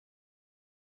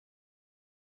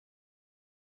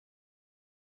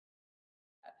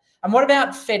And what about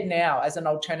FedNow as an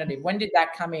alternative? When did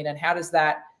that come in, and how do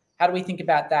we think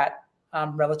about that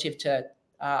relative to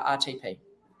RTP?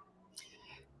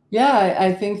 Yeah,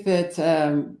 I think that,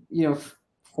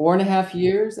 4.5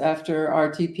 years after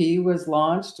RTP was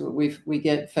launched, we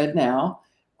get FedNow.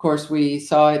 Of course, we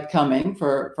saw it coming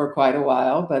for quite a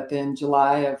while, but then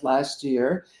July of last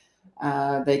year,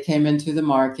 they came into the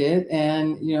market,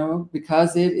 and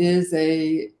because it is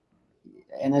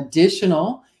an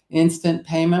additional instant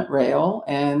payment rail,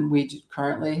 and we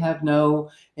currently have no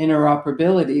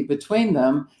interoperability between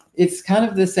them, it's kind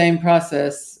of the same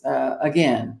process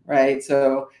again, right?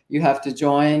 So you have to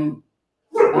join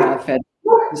FedNow,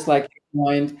 just like you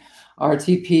joined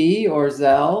RTP or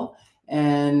Zelle,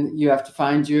 and you have to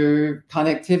find your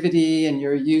connectivity and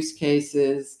your use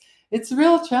cases. It's a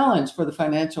real challenge for the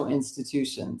financial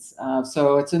institutions.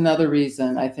 So it's another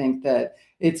reason I think that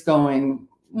it's going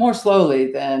more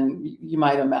slowly than you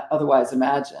might otherwise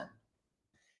imagine.